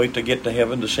 can't wait to get to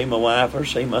heaven to see my wife or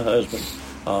see my husband.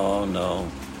 Oh, no.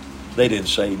 They didn't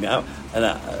save me.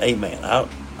 Amen.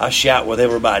 I shout with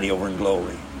everybody over in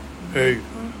glory. Hey.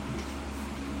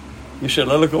 You said,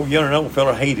 look over yonder, that old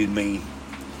fella hated me.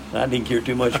 And I didn't care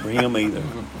too much for him either.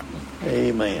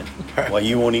 Amen. Well,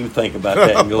 you won't even think about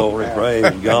that in glory.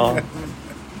 Praise God.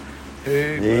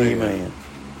 Amen.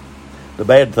 The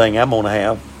bad thing I'm going to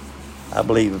have, I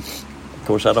believe, of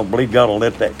course, I don't believe God will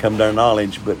let that come to our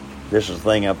knowledge, but this is the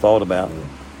thing I've thought about.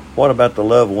 What about the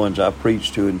loved ones I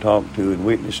preached to and talked to and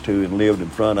witnessed to and lived in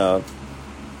front of,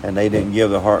 and they didn't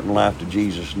give their heart and life to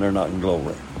Jesus, and they're not in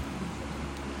glory?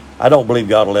 I don't believe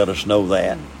God will let us know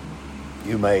that.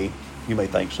 You may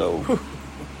think so.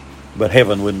 But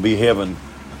heaven wouldn't be heaven,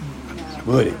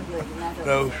 would it?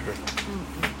 No, sir.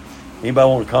 Anybody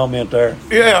want to comment there?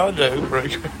 Yeah, I do,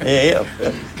 preacher. Yeah.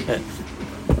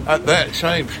 That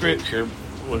same scripture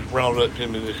was brought up to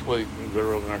me this week when a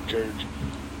girl in our church,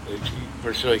 that you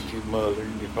forsake your mother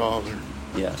and your father.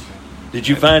 Yeah. Did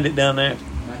you find it down there?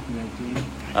 Matthew 19.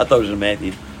 I thought it was in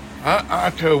Matthew.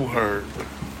 I told her,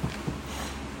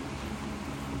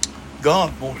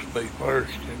 God wants to be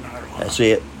first in our life. That's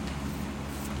it.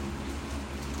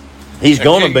 He's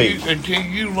going to be. Until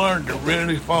you learn to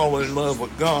really fall in love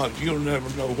with God, you'll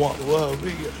never know what love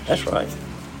is. That's right.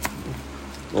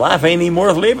 Life ain't even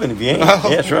worth living if you ain't.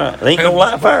 That's right. There ain't no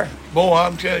life there. Boy,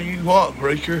 I'm telling you what,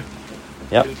 preacher.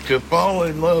 Yep. To fall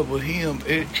in love with Him,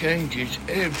 it changes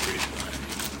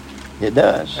everything. It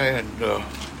does. And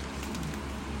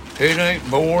it ain't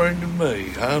boring to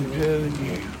me. I'm telling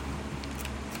you.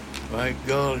 Thank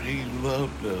God He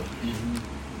loved us.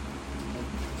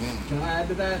 Can I add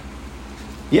to that?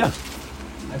 Yeah.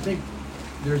 I think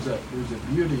there's a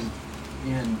beauty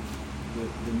in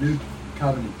the new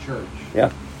covenant church.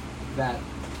 Yeah. That,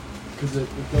 because it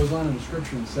goes on in the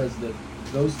scripture and says that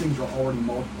those things are already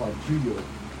multiplied to you.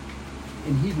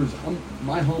 In Hebrews,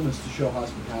 my home is to show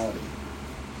hospitality.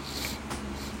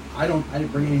 I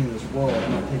didn't bring anything to this world.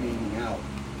 I'm not taking anything out.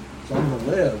 So I'm going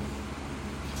to live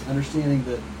understanding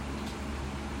that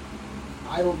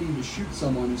I don't need to shoot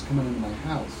someone who's coming into my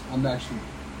house. I'm to actually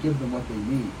give them what they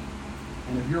need.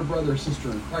 And if you're a brother or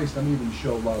sister in Christ, I'm even to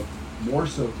show love more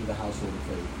so to the household of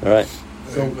faith. All right.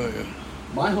 So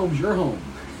my home's your home.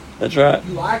 That's right. If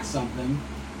you lack something,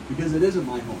 because it isn't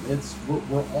my home.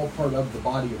 We're all part of the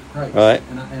body of Christ. Right.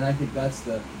 And I think that's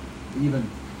the even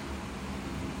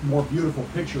more beautiful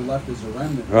picture left as a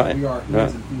remnant. Right. We are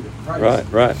hands and feet of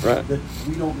Christ. Right. That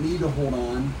we don't need to hold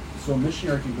on. So a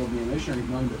missionary can go be a missionary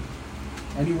knowing that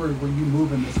anywhere where you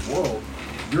move in this world,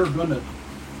 you're gonna.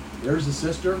 There's a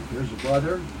sister. There's a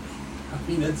brother. I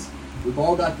mean, we've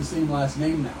all got the same last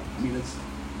name now. I mean, it's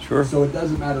sure. So it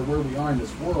doesn't matter where we are in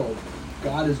this world.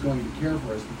 God is going to care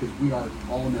for us because we are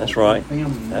all in That's right.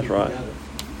 family. That's right. Together.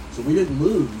 So we didn't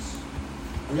lose.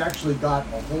 We actually got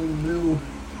a whole new.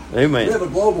 Amen. We have a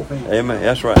global family. Amen.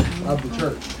 That's right. Of the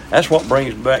church. That's what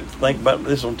brings back. Think about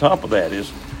this. On top of that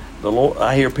is the Lord.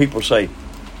 I hear people say,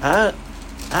 "I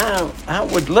I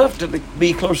would love to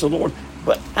be close to the Lord,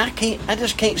 but I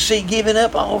just can't see giving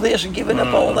up all this and giving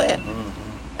up all that.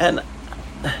 And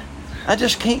I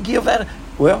just can't give that.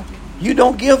 Well, you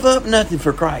don't give up nothing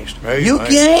for Christ. Amen. You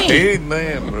gain.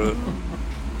 Amen, brother.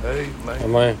 Amen.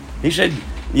 Amen. He said,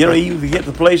 you know, you get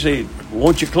to the place, they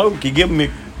want your cloak, you give them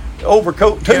your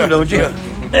overcoat too, don't you?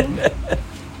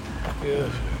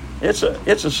 Yes.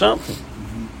 It's a something.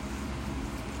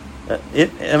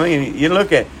 I mean, you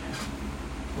look at.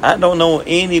 I don't know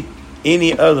any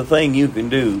other thing you can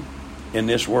do in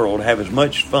this world have as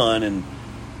much fun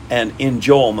and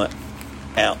enjoyment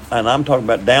out, and I'm talking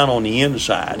about down on the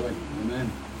inside,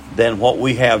 Amen. than what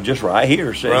we have just right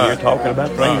here, sitting here talking about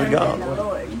things of Serving God the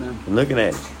Lord. and looking at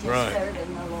it. Just Right.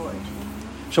 serving the Lord.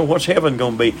 So what's heaven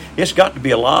going to be? It's got to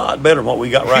be a lot better than what we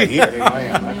got right here.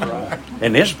 Amen. That's right.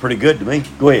 And this is pretty good to me.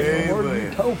 Go ahead.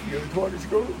 Amen.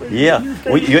 Yeah.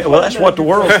 Well, that's what the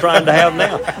world's trying to have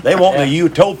now. They want the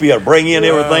utopia to bring in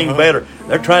everything better.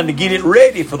 They're trying to get it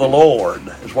ready for the Lord,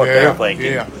 is what they're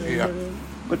thinking. Yeah.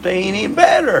 But they ain't any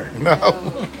better.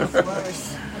 No. It's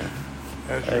worse.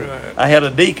 That's right. I had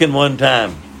a deacon one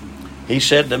time. He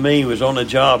said to me, he was on a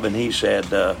job, and he said,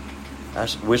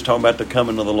 we was talking about the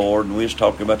coming of the Lord, and we was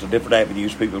talking about the different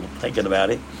avenues people were thinking about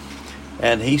it.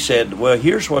 And he said, well,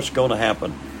 here's what's going to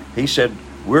happen. He said,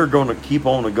 we're going to keep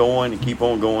on going and keep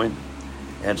on going.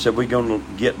 And said, we're going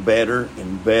to get better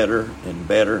and better and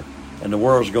better. And the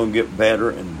world's going to get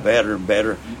better and better and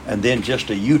better. And then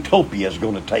just a utopia is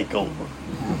going to take over.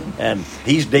 And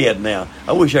he's dead now.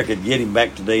 I wish I could get him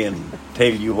back today and tell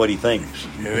you what he thinks.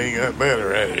 It ain't got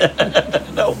better at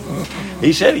it. No.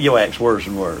 He said you'll act worse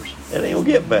and worse. It ain't going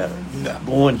to get better. No.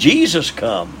 But when Jesus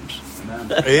comes,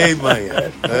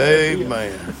 Amen.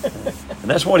 Amen. and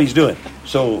that's what he's doing.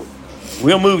 So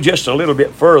we'll move just a little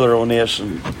bit further on this.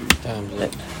 And, Time's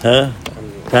up. huh?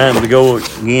 Time to go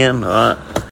again. All right.